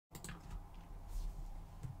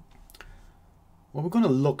Well, we're going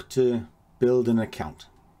to look to build an account.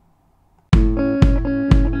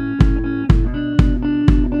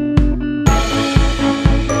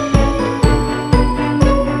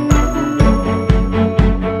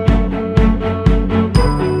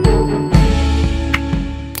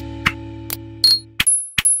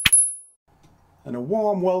 And a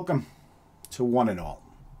warm welcome to one and all.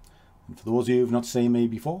 And for those of you who've not seen me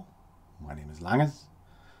before, my name is 𝗖𝗢𝗡𝗡𝗖𝗧,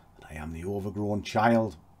 and I am the overgrown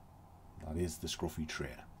child that is the Scruffy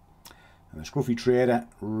trader. And the Scruffy trader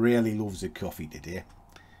really loves a coffee today.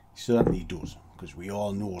 He certainly does, because we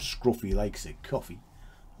all know Scruffy likes a coffee.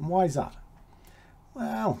 And why is that?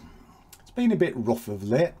 Well, it's been a bit rough of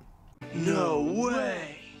late. No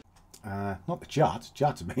way! Not the charts.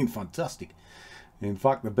 Charts have been fantastic. In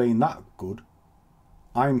fact, they've been that good,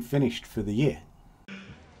 I'm finished for the year. Are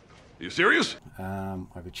you serious?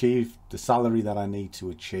 I've achieved the salary that I need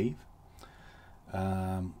to achieve.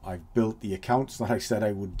 I've built the accounts that I said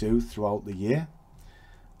I would do throughout the year.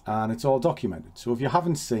 And it's all documented. So if you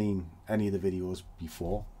haven't seen any of the videos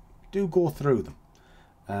before, do go through them.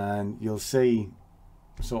 And you'll see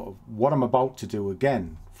sort of what I'm about to do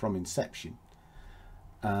again from inception.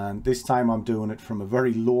 And this time I'm doing it from a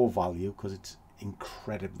very low value because it's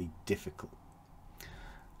incredibly difficult.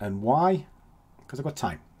 And why? Because I've got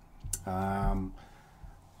time. I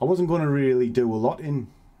wasn't going to really do a lot in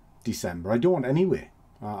December. I don't anyway.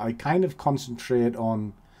 I kind of concentrate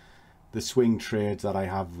on the swing trades that I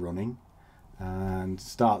have running and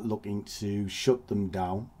start looking to shut them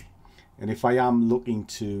down. And if I am looking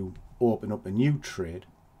to open up a new trade,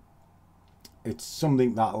 it's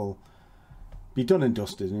something that'll be done and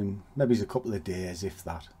dusted in maybe a couple of days, if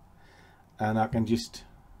that. And I can just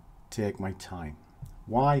take my time.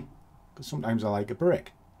 Why? Because sometimes I like a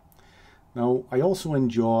break. Now, I also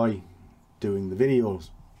enjoy doing the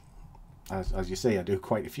videos. As you see, I do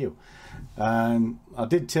quite a few. And I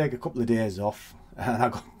did take a couple of days off, and I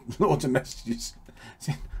got loads of messages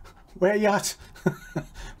saying, "Where are you at?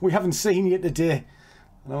 We haven't seen you today."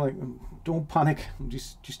 And I'm like, "Don't panic, I'm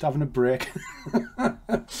just having a break."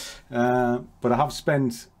 But I have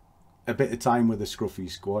spent a bit of time with the Scruffy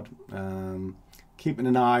squad, keeping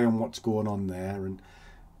an eye on what's going on there. And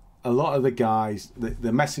a lot of the guys,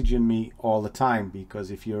 they're messaging me all the time,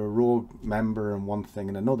 because if you're a rogue member and one thing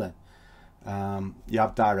and another, you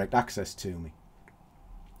have direct access to me.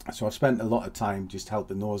 So I've spent a lot of time just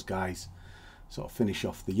helping those guys sort of finish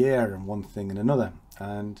off the year and one thing and another.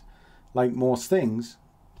 And like most things,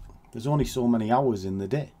 there's only so many hours in the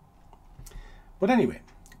day. But anyway,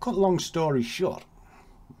 cut a long story short,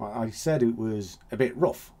 I said it was a bit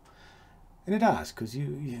rough, and it has, because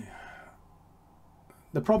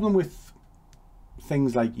the problem with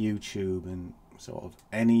things like YouTube and sort of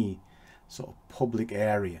any sort of public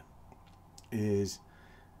area is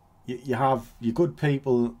you have your good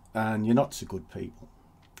people and your not so good people,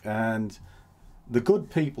 and the good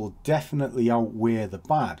people definitely outweigh the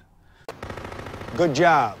bad. Good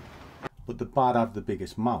job. But the bad have the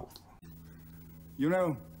biggest mouth. You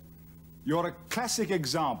know, you're a classic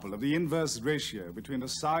example of the inverse ratio between the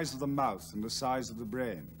size of the mouth and the size of the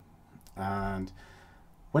brain. And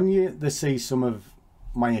when they see some of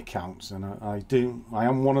my accounts, and I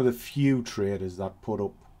am one of the few traders that put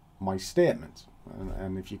up my statements,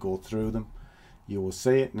 and if you go through them, you will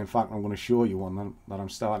see it. And in fact, I'm going to show you one that I'm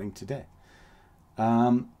starting today.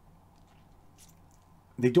 They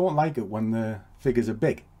don't like it when the figures are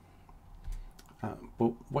big.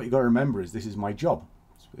 But what you got to remember is this is my job.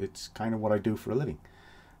 It's kind of what I do for a living,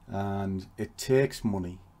 and it takes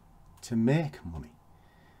money to make money.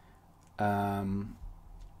 And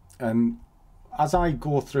as I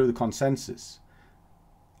go through the consensus,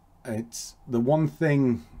 it's the one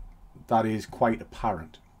thing that is quite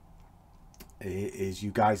apparent is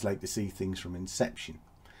you guys like to see things from inception,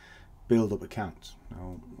 build up accounts.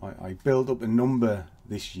 Now, I build up a number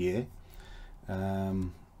this year,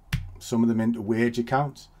 some of them into wage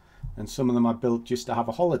accounts, and some of them I built just to have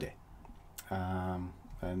a holiday.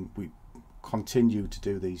 And we continue to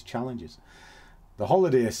do these challenges. The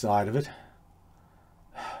holiday side of it,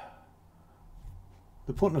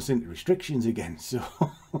 they're putting us into restrictions again. So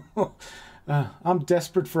I'm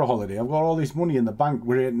desperate for a holiday. I've got all this money in the bank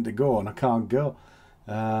waiting to go, and I can't go.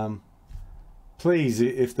 Please,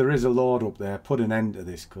 if there is a lord up there, put an end to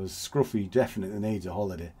this, because Scruffy definitely needs a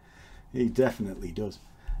holiday. He definitely does.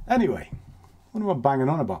 Anyway, what am I banging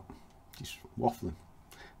on about? Just waffling.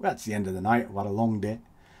 Well, it's the end of the night. I've had a long day.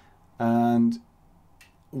 And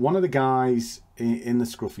one of the guys in the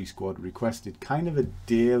Scruffy squad requested kind of a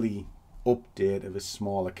daily update of a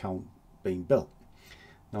small account being built.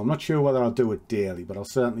 Now, I'm not sure whether I'll do it daily, but I'll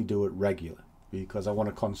certainly do it regular, because I want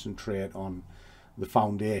to concentrate on the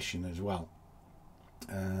foundation as well.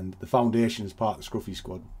 And the foundation is part of the Scruffy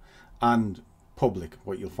Squad and public,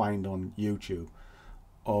 what you'll find on YouTube,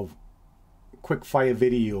 of quick fire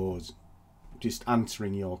videos just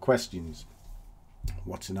answering your questions.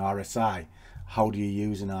 What's an RSI? How do you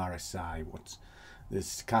use an RSI? What's the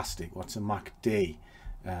stochastic? What's a MACD?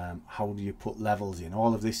 How do you put levels in?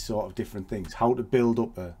 All of this sort of different things. How to build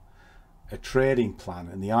up a trading plan.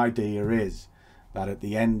 And the idea is that at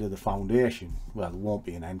the end of the foundation, well, there won't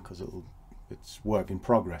be an end because it's work in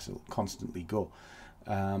progress. It'll constantly go.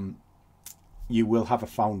 You will have a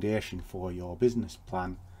foundation for your business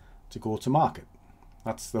plan to go to market.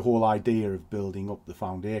 That's the whole idea of building up the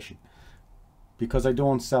foundation. Because I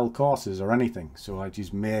don't sell courses or anything, so I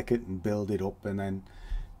just make it and build it up, and then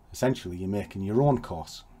essentially you're making your own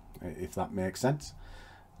course, if that makes sense.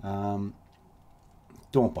 Don't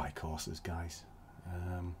buy courses, guys.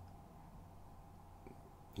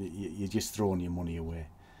 You're just throwing your money away.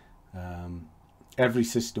 Every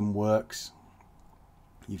system works.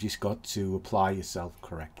 You've just got to apply yourself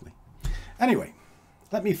correctly. Anyway,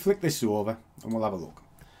 let me flick this over and we'll have a look.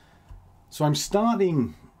 So I'm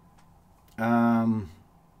starting an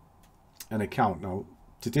account now.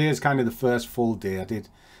 Today is kind of the first full day. I did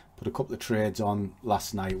put a couple of trades on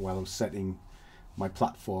last night while I was setting my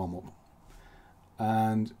platform up,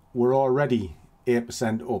 and we're already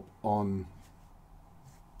 8% up on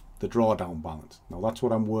the drawdown balance. Now that's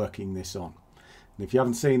what I'm working this on. And if you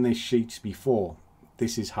haven't seen these sheets before,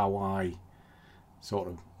 this is how I sort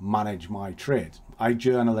of manage my trades. I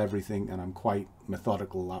journal everything and I'm quite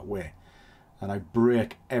methodical that way, and I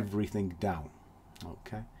break everything down.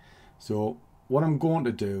 Okay, so what I'm going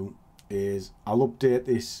to do is I'll update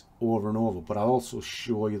this over and over, but I'll also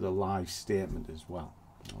show you the live statement as well.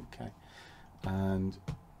 Okay, and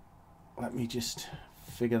let me just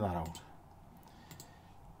figure that out.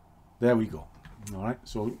 There we go. All right,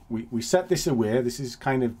 so we set this away. This is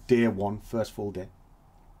kind of day one, first full day.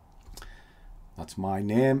 That's my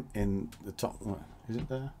name in the top. Is it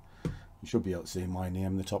there? You should be able to see my name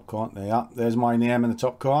in the top corner. There you are. There's my name in the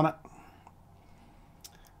top corner.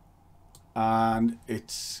 And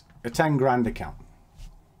it's a 10 grand account.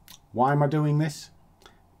 Why am I doing this?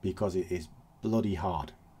 Because it is bloody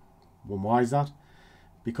hard. Well, why is that?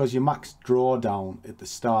 Because your max drawdown at the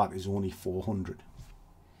start is only 400,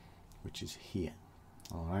 which is here.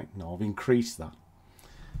 All right, now I've increased that,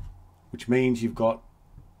 which means you've got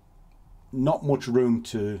not much room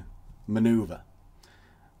to maneuver,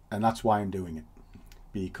 and that's why I'm doing it,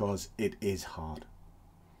 because it is hard.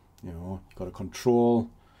 You know, you've got to control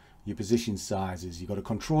your position sizes, you've got to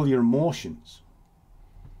control your emotions,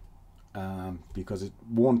 because it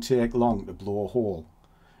won't take long to blow a hole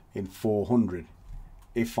in 400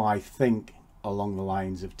 if I think along the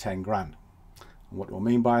lines of 10 grand. And what do I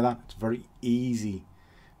mean by that? It's very easy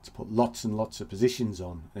to put lots and lots of positions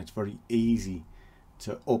on, and it's very easy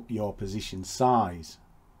to up your position size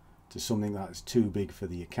to something that is too big for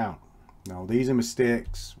the account. Now these are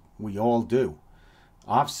mistakes we all do.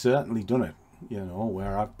 I've certainly done it, you know,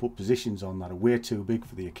 where I've put positions on that are way too big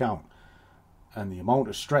for the account, and the amount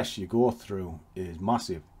of stress you go through is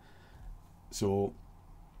massive. So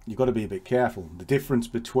you've got to be a bit careful. The difference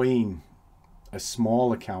between a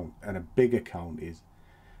small account and a big account is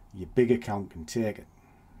your big account can take it,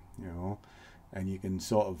 you know, and you can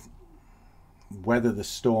sort of weather the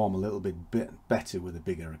storm a little bit better with a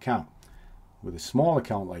bigger account. With a small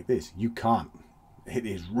account like this, you can't. It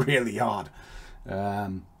is really hard,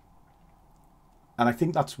 and I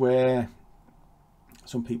think that's where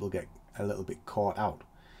some people get a little bit caught out.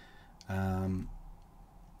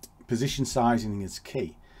 Position sizing is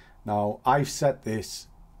key. Now I've set this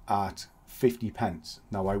at 50 pence.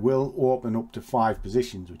 Now I will open up to 5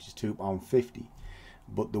 positions, which is £2.50,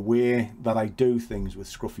 but the way that I do things with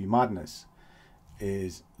Scruffy Madness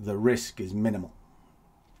is the risk is minimal.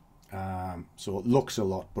 So it looks a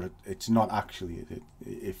lot, but it's not actually.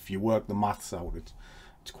 If you work the maths out, it's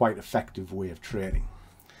quite effective way of trading.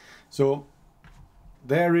 So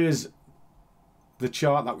there is the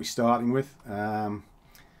chart that we're starting with. I've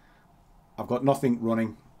got nothing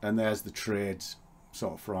running, and there's the trades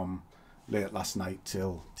sort of from late last night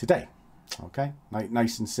till today. Okay,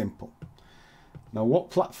 nice and simple. Now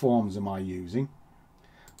what platforms am I using?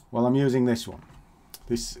 Well, I'm using this one.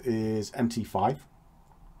 This is MT5,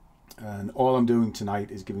 and all I'm doing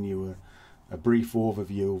tonight is giving you a brief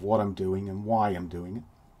overview of what I'm doing and why I'm doing it.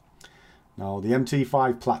 Now the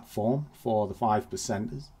MT5 platform for the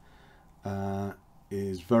 5%ers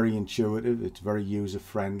is very intuitive, it's very user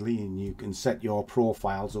friendly, and you can set your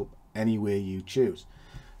profiles up any way you choose.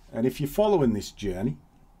 And if you're following this journey,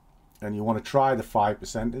 and you want to try the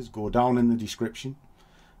 5%ers, go down in the description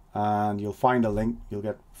and you'll find a link. You'll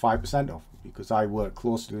get 5% off, because I work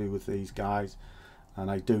closely with these guys and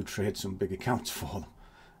I do trade some big accounts for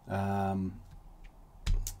them.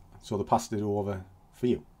 So they passed it over for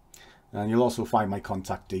you. And you'll also find my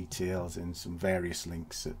contact details and some various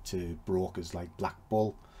links to brokers like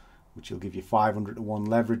BlackBull, which will give you 500 to 1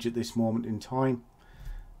 leverage at this moment in time.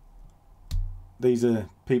 These are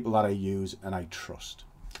people that I use and I trust.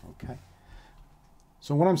 Okay.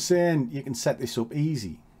 So when I'm saying you can set this up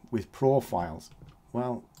easy with profiles,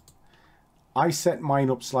 well, I set mine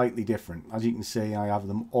up slightly different. As you can see, I have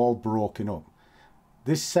them all broken up.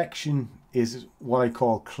 This section is what I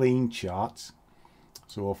call clean charts.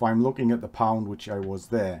 So if I'm looking at the pound, which I was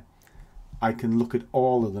there, I can look at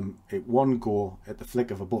all of them at one go at the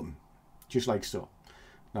flick of a button, just like so.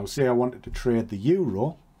 Now say I wanted to trade the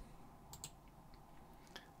euro,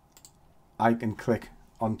 I can click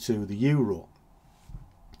onto the euro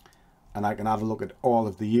and I can have a look at all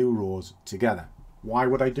of the euros together. Why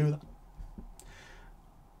would I do that?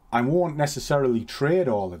 I won't necessarily trade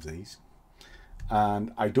all of these,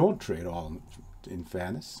 and I don't trade all of them, in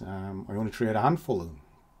fairness. I only trade a handful of them.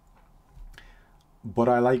 But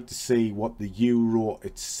I like to see what the euro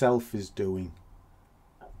itself is doing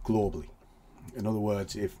globally. In other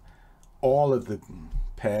words, if all of the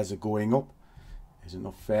pairs are going up, is it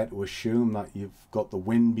not fair to assume that you've got the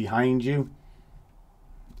wind behind you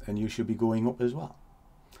and you should be going up as well?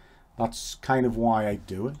 That's kind of why I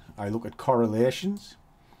do it. I look at correlations,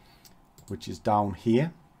 which is down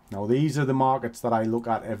here. Now these are the markets that I look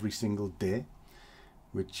at every single day,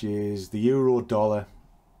 which is the euro dollar,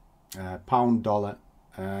 pound dollar,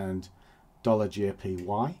 and dollar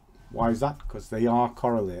JPY. Why is that? Because they are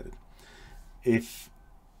correlated. If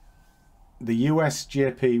the US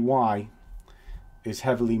JPY is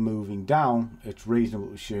heavily moving down, it's reasonable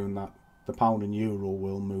to assume that the pound and euro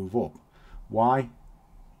will move up. Why?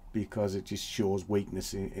 Because it just shows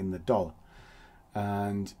weakness in the dollar,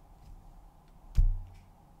 and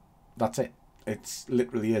that's it. It's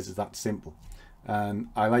literally is that simple. And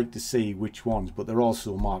I like to see which ones, but they're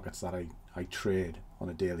also markets that I trade on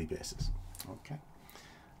a daily basis. Okay,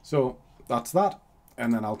 so that's that.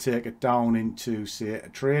 And then I'll take it down into, say, a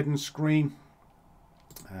trading screen,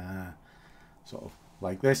 sort of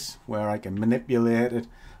like this, where I can manipulate it,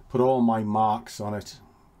 put all my marks on it,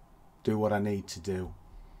 do what I need to do,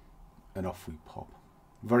 and off we pop.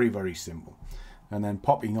 Very, very simple. And then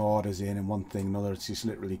popping orders in and one thing another, it's just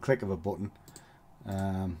literally click of a button.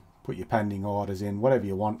 Put your pending orders in, whatever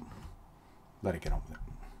you want, let it get on with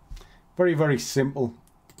it. Very, very simple,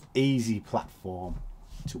 easy platform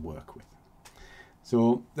to work with.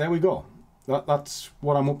 So there we go. That's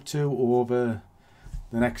what I'm up to over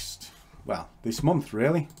the next, well, this month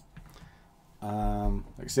really.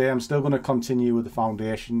 Like I say, I'm still going to continue with the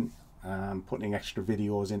foundation, putting extra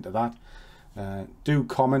videos into that. Do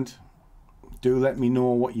comment, do let me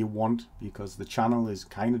know what you want, because the channel is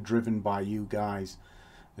kind of driven by you guys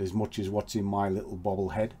as much as what's in my little bobble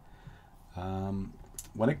head.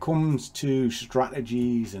 When it comes to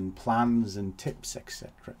strategies and plans and tips,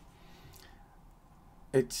 etc.,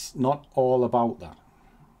 it's not all about that.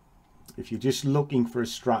 If you're just looking for a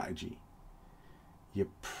strategy, you're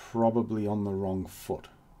probably on the wrong foot.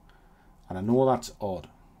 And I know that's odd,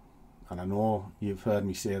 and I know you've heard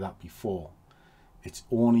me say that before. It's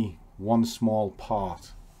only one small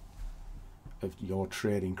part of your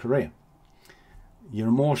trading career. Your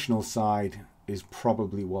emotional side is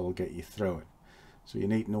probably what will get you through it. So you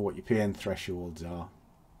need to know what your pain thresholds are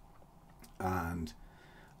and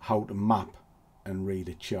how to map and read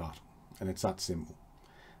a chart, and it's that simple.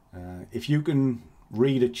 If you can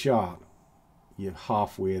read a chart, you're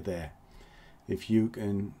halfway there. If you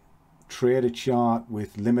can trade a chart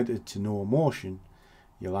with limited to no emotion,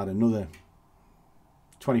 you'll add another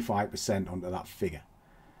 25% onto that figure.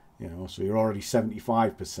 You know, so you're already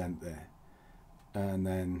 75% there, and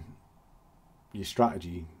then your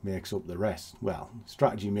strategy makes up the rest. Well,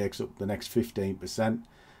 strategy makes up the next 15%,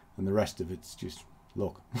 and the rest of it's just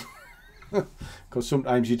luck. Because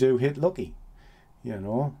sometimes you do hit lucky, you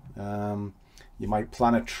know. You might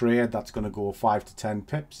plan a trade that's going to go 5 to 10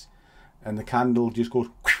 pips, and the candle just goes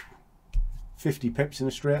 50 pips in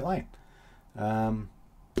a straight line.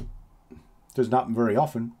 Doesn't happen very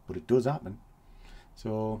often, but it does happen.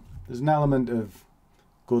 So there's an element of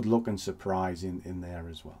good luck and surprise in there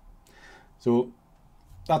as well. So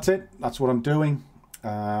that's it. That's what I'm doing.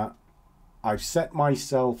 I've set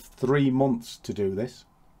myself 3 months to do this.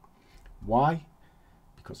 Why?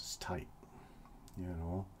 Because it's tight, you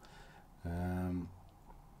know.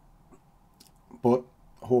 But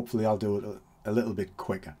hopefully I'll do it a little bit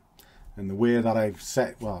quicker. And the way that I've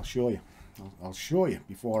set, well, I'll show you. I'll show you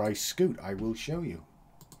before I scoot. I will show you.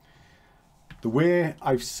 The way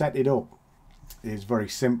I've set it up is very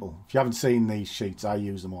simple. If you haven't seen these sheets, I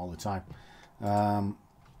use them all the time.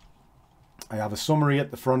 I have a summary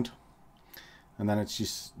at the front, and then it's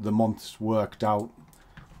just the months worked out,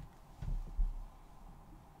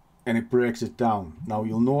 and it breaks it down. Now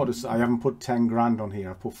you'll notice I haven't put 10 grand on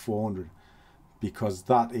here. I put 400 because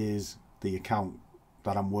that is the account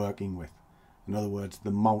that I'm working with. In other words, the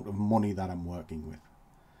amount of money that I'm working with.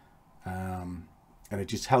 And it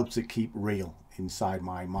just helps it keep real inside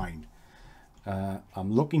my mind.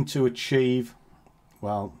 I'm looking to achieve,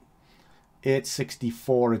 well,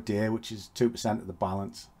 864 a day, which is 2% of the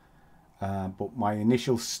balance. But my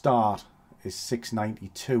initial start is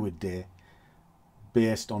 692 a day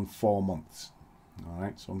based on 4 months. All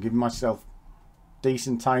right, so I'm giving myself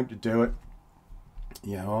decent time to do it.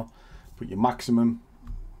 You know, put your maximum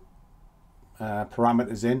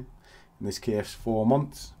parameters in this case 4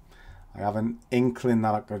 months. I have an inkling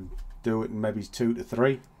that I could do it in maybe 2 to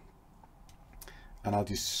 3, and I'll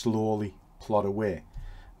just slowly plod away.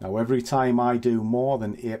 Now every time I do more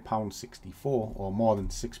than £8.64 or more than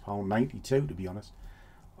 £6.92, to be honest,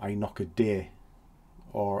 I knock a day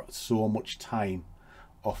or so much time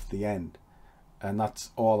off the end, and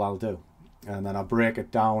that's all I'll do. And then I'll break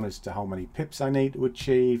it down as to how many pips I need to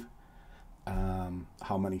achieve,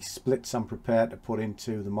 how many splits I'm prepared to put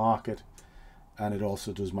into the market, and it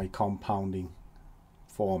also does my compounding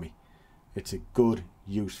for me. It's a good,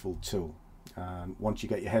 useful tool, and once you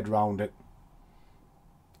get your head around it,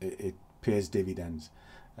 it pays dividends.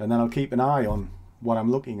 And then I'll keep an eye on what I'm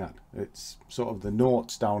looking at. It's sort of the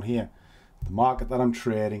notes down here. The market that I'm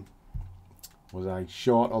trading, was I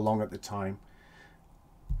short or long at the time,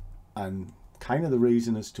 and kind of the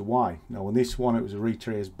reason as to why. Now in this one it was a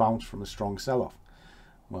retrace bounce from a strong sell-off.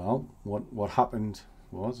 Well, what happened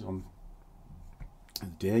was, on the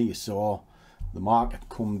day you saw the market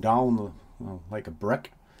come down, well, like a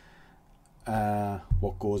brick.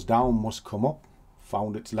 What goes down must come up.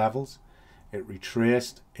 Found its levels, it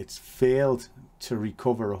retraced, it's failed to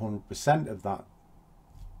recover 100% of that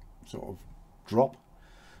sort of drop,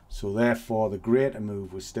 so therefore the greater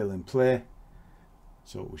move was still in play,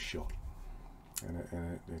 so it was short.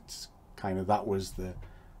 And it's kind of, that was the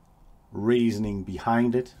reasoning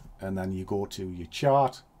behind it. And then you go to your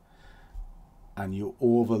chart and you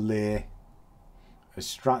overlay a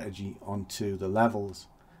strategy onto the levels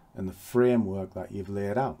and the framework that you've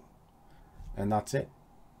laid out, and that's it.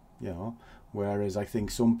 You know, whereas I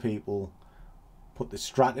think some people put the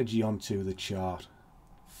strategy onto the chart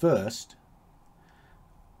first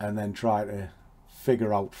and then try to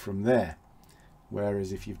figure out from there.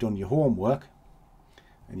 Whereas if you've done your homework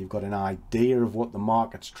and you've got an idea of what the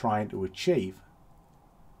market's trying to achieve,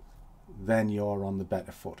 then you're on the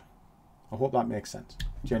better foot. I hope that makes sense.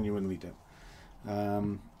 Genuinely do.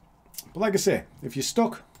 But like I say, if you're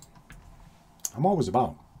stuck, I'm always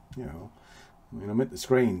about, you know. I mean, I'm at the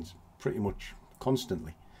screens pretty much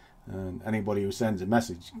constantly, and anybody who sends a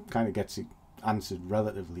message kind of gets it answered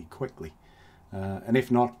relatively quickly. And if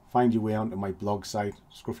not, find your way onto my blog site,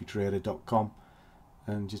 scruffytrader.com,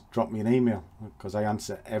 and just drop me an email, because I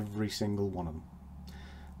answer every single one of them.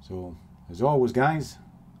 So, as always guys,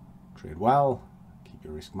 trade well, keep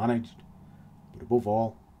your risk managed, but above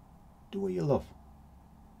all, do what you love,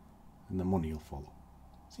 and the money will follow.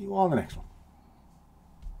 See you all in the next one.